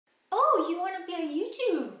Oh, you want to be a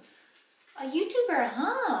YouTuber,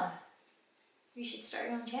 huh? You should start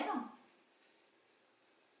your own channel.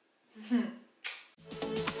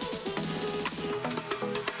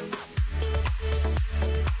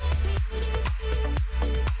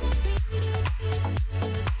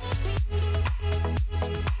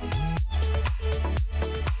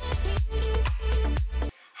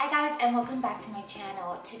 Hi guys, and welcome back to my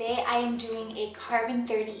channel. Today I am doing a Carbon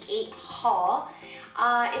 38 haul.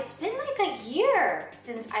 It's been like a year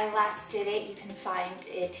since I last did it. You can find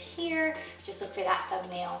it here. Just look for that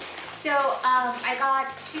thumbnail. So I got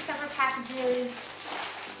 2 separate packages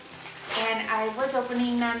and I was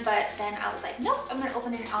opening them, but then I was like, nope, I'm gonna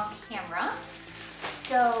open it on camera.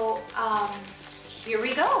 So here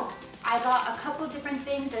we go. I got a couple different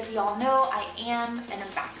things. As y'all know, I am an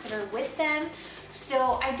ambassador with them.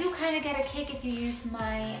 So I do kind of get a kick if you use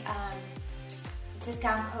my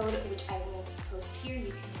discount code, which I will post here.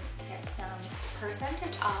 You can get some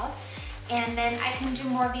percentage off, and then I can do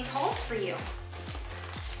more of these hauls for you.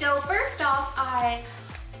 So first off, I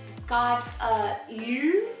got a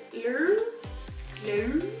Louvre.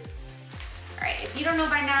 All right, if you don't know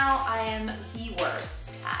by now, I am the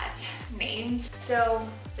worst at names. So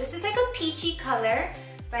this is like a peachy color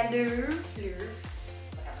by Louvre.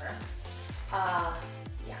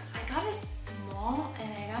 Yeah, I got a small, and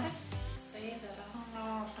I gotta say that I don't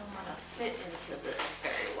know if I'm gonna fit into this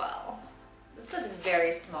very well. This looks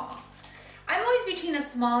very small. I'm always between a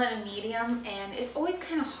small and a medium, and it's always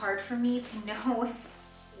kind of hard for me to know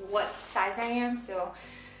what size I am. So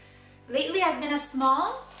lately I've been a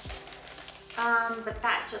small, but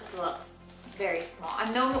that just looks very small.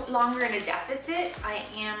 I'm no longer in a deficit. I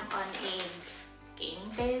am on a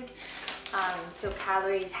gaining phase. So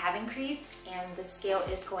calories have increased and the scale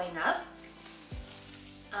is going up.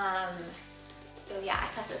 So yeah, I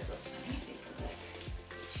thought this was funny. They put like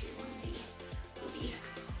the 2 on the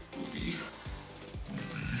booby.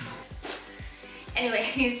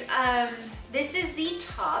 Anyways, this is the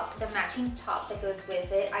top, the matching top that goes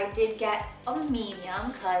with it. I did get a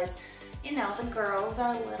medium because, you know, the girls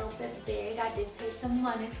are a little bit big. I did pay some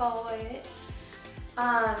money for it.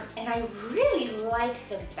 And I really like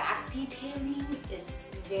the back detailing. It's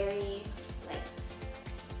very like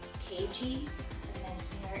cagey, and then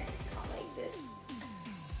here it's got like this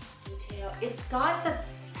detail. It's got the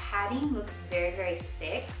padding, looks very, very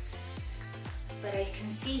thick, but I can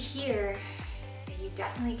see here that you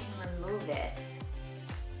definitely can remove it.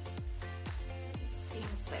 It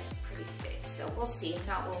seems like pretty thick, so we'll see. If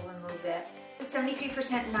not, we'll remove it.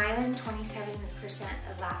 73% nylon, 27%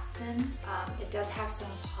 elastin. It does have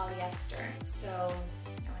some polyester. So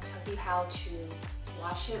it tells you how to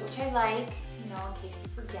wash it, which I like, you know, in case you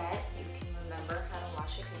forget, you can remember how to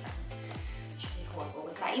wash it, because I'm really horrible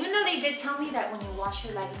with that. Even though they did tell me that when you wash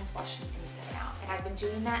your leggings, wash them inside out. And I've been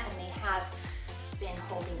doing that, and they have been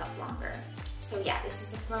holding up longer. So yeah, this is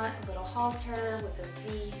the front, a little halter with a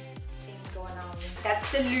V thing going on.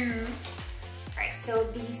 That's the Louvre. Alright, so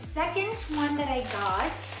the second one that I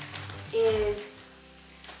got is,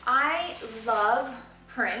 I love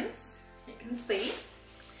prints, you can see.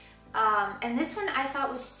 And this one I thought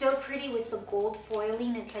was so pretty with the gold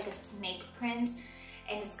foiling. It's like a snake print,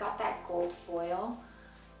 and it's got that gold foil.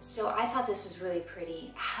 So I thought this was really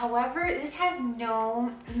pretty. However, this has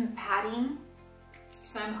no padding,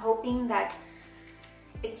 so I'm hoping that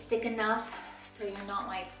it's thick enough so you're not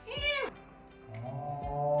like,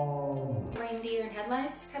 reindeer and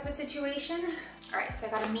headlights type of situation. All right, so I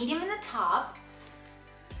got a medium in the top.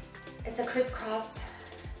 It's a crisscross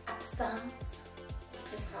absence. It's a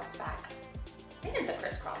crisscross back. I think it's a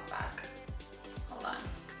crisscross back. Hold on.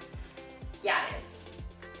 Yeah, it is.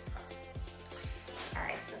 Crisscross. All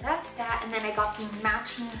right, so that's that. And then I got the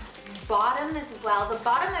matching bottom as well. The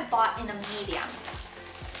bottom I bought in a medium.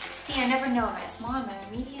 See, I never know. Am I a small? Am I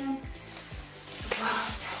a medium? Well,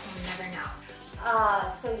 we'll never know.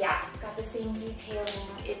 So yeah, it's got the same detailing.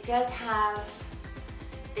 It does have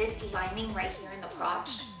this lining right here in the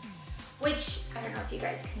crotch, which I don't know if you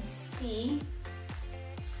guys can see,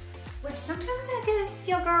 which sometimes that gives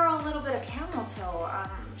your girl a little bit of camel toe.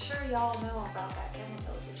 I'm sure y'all know about that camel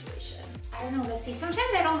toe situation. I don't know, let's see.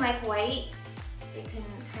 Sometimes I don't like white. It can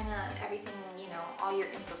kind of, everything, you know, all your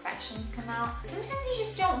imperfections come out. Sometimes you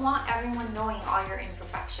just don't want everyone knowing all your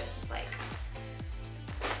imperfections. Like,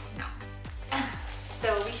 no. So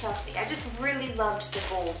we shall see. I just really loved the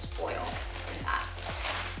gold foil in that.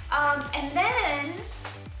 And then,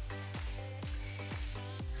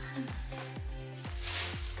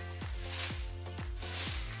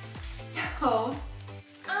 so,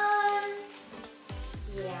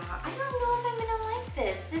 yeah, I don't know if I'm gonna like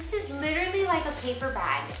this. This is literally like a paper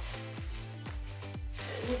bag.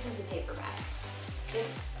 this is a paper bag.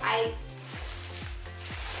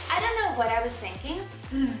 I don't know what I was thinking.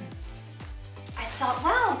 I thought,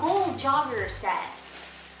 wow, gold jogger set.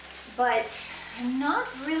 But I'm not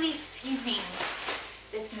really feeling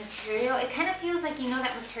this material. It kind of feels like, you know,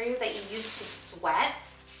 that material that you use to sweat.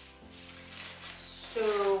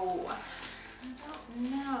 So, I don't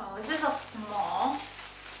know. This is a small.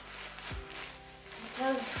 It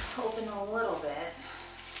does open a little bit.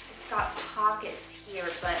 It's got pockets here,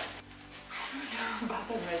 but I don't know about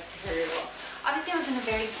the material. Obviously, I was in a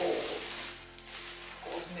very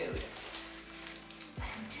gold mood. But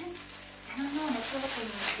I don't know, and I feel like when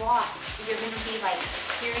you walk, you're gonna be like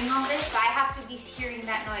hearing all this, but I have to be hearing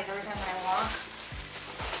that noise every time when I walk.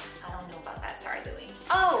 I don't know about that, sorry, Louie.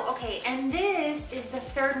 Oh, okay, and this is the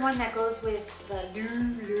third one that goes with the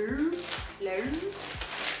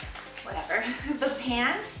whatever, the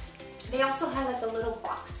pants. They also had like a little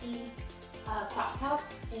boxy crop top,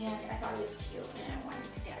 and I thought it was cute, and I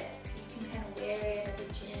wanted to get it. So you can kind of wear it at the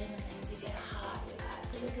gym, and then as you get hot, you're like,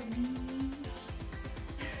 look at me.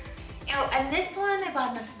 Oh, and this one I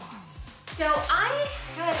bought in a small. So I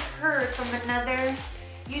had heard from another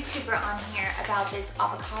YouTuber on here about this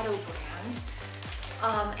avocado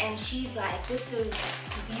brand. And she's like, this is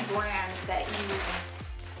the brand that you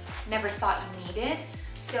never thought you needed.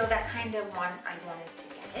 So that kind of one, I wanted to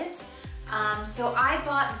get it. So I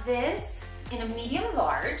bought this in a medium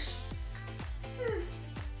large.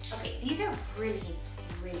 Okay, these are really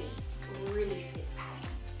thick padding.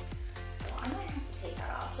 So I might have to take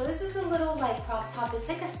that off. So this is a little like crop top. It's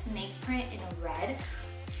like a snake print in a red.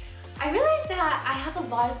 I realized that I have a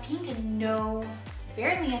lot of pink and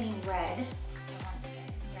barely any red, because I wanted to get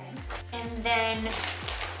it in red. And then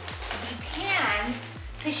the pants,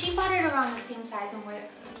 because she bought it around the same size, and where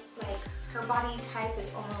like her body type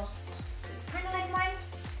is kind of like mine.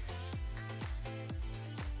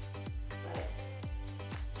 But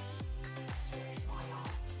it's really small, y'all.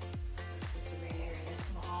 This is really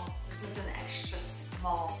small. This is an extra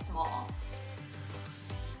small.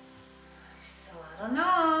 So I don't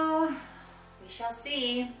know. We shall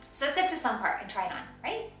see. So let's get to the fun part and try it on,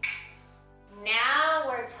 right? Now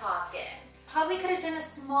we're talking. Probably could have done a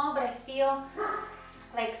small, but I feel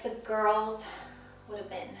like the girls would have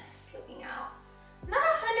been slipping out. Not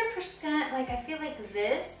 100%, like I feel like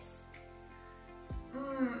this, I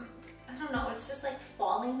don't know, it's just like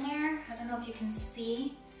falling there. I don't know if you can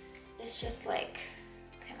see. It's just like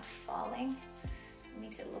kind of falling. It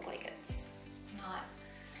makes it look like it's not,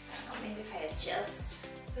 I don't know, maybe if I adjust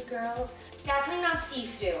the girls. Definitely not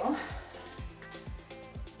see-through.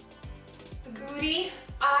 The booty,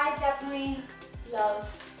 I definitely love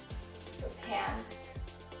the pants.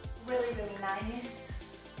 Really nice.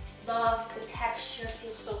 Love the texture,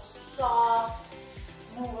 feels so soft,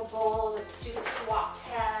 movable. Let's do the swap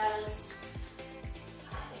test.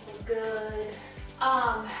 I think we're good.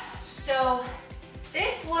 So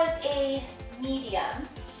this was a medium,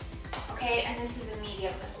 okay, and this is a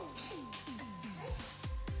medium as well.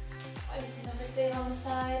 Why does the number say it on the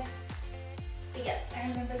side? But yes, I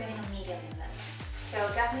remember getting a medium in this. So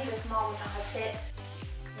definitely the small would not have fit.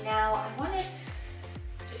 Now I wanted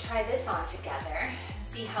to try this on together and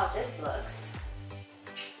see how this looks.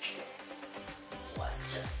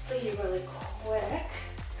 Let's just see really quick,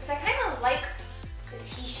 because I kind of like the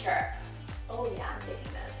t-shirt. Oh yeah, I'm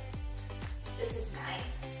digging this. This is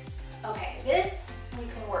nice. Okay, this we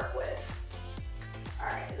can work with. All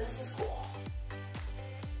right, this is cool.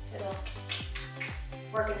 It'll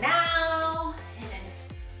work now, and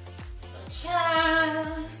some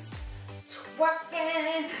chest,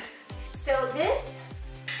 twerking. So this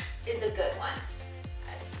is a good one.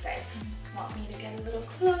 If you guys want me to get a little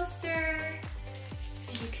closer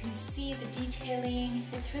so you can see the detailing,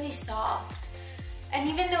 it's really soft. And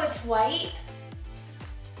even though it's white,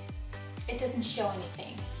 it doesn't show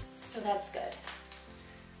anything, so that's good.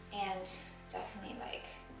 And definitely like,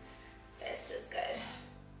 this is good.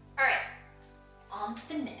 All right, on to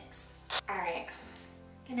the next. All right,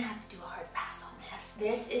 I'm gonna have to do a hard pass on this.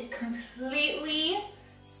 This is completely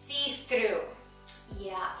see-through.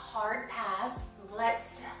 Yeah, hard pass.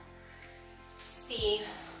 Let's see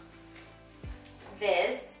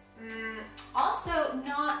this. Also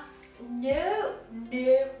not, no.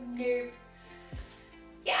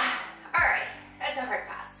 Yeah, all right, that's a hard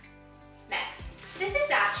pass. Next, this is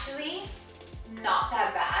actually not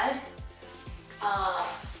that bad,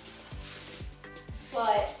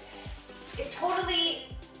 but it totally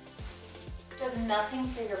does nothing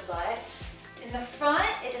for your butt. In the front,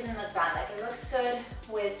 it doesn't look bad. Like, it looks good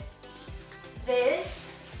with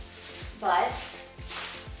this, but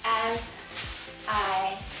as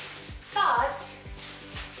I thought,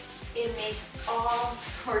 makes all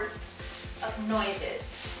sorts of noises.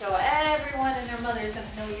 So everyone and their mother is gonna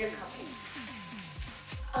know you're coming.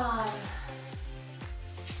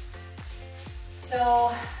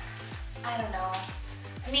 So, I don't know.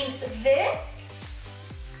 I mean,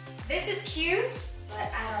 this is cute,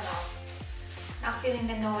 but I don't know. Not feeling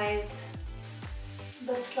the noise.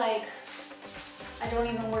 Looks like I don't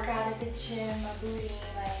even work out at the gym. My booty,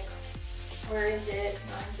 like, where is it? It's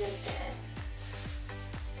non-existent.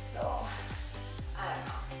 So, I don't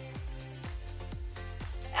know.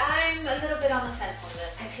 I'm a little bit on the fence on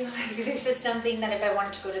this. I feel like this is something that if I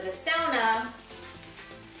wanted to go to the sauna,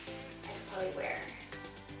 I'd probably wear,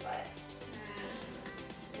 but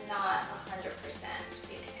not 100%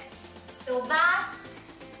 feeling it. So last,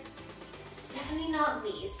 definitely not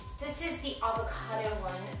least, this is the avocado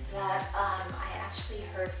one that I actually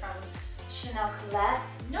heard from Chanel Colette.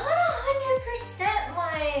 Not 100%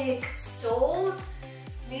 like sold.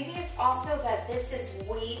 Maybe it's also that this is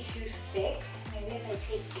way too thick. Maybe if I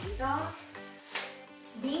take these off.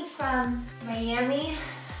 Being from Miami,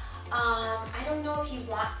 I don't know if you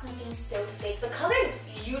want something so thick. The color is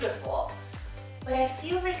beautiful, but I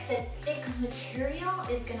feel like the thick material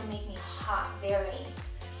is gonna make me hot very,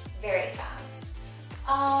 very fast.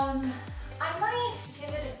 I might give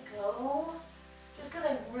it a go, just because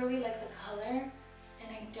I really like the color and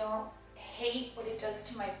I don't hate what it does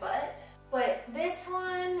to my butt. But this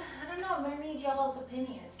one, I don't know, I'm gonna need y'all's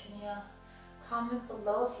opinions. Can you comment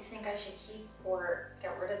below if you think I should keep or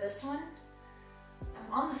get rid of this one?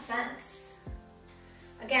 I'm on the fence.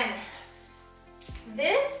 Again,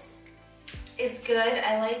 this is good.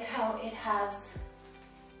 I like how it has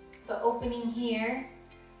the opening here.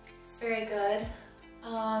 It's very good.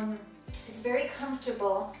 It's very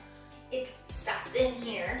comfortable. It stuffs in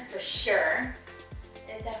here for sure.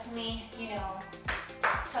 It definitely, you know,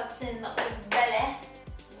 tucks in the old belly. Let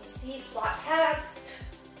me see, squat test.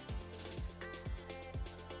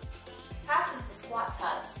 Passes the squat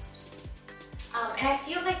test. And I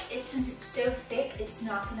feel like since it's so thick, it's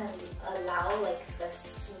not gonna allow like the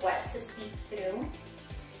sweat to seep through.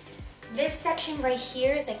 This section right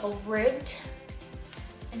here is like a ribbed.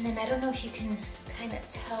 And then I don't know if you can kind of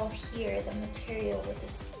tell here the material with the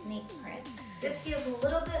snake print. This feels a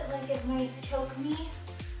little bit like it might choke me. I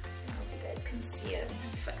don't know if you guys can see it.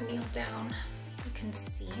 If I kneel down, you can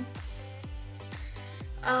see.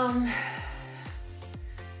 So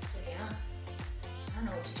yeah, I don't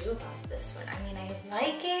know what to do about this one. I mean, I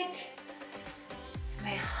like it. Am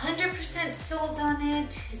I 100% sold on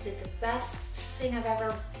it? Is it the best thing I've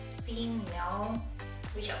ever seen? No,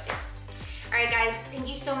 we shall see. All right, guys, thank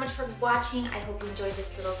you so much for watching. I hope you enjoyed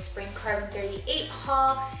this little Spring Carbon 38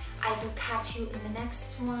 haul. I will catch you in the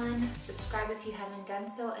next one. Subscribe if you haven't done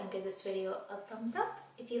so, and give this video a thumbs up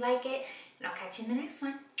if you like it, and I'll catch you in the next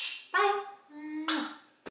one.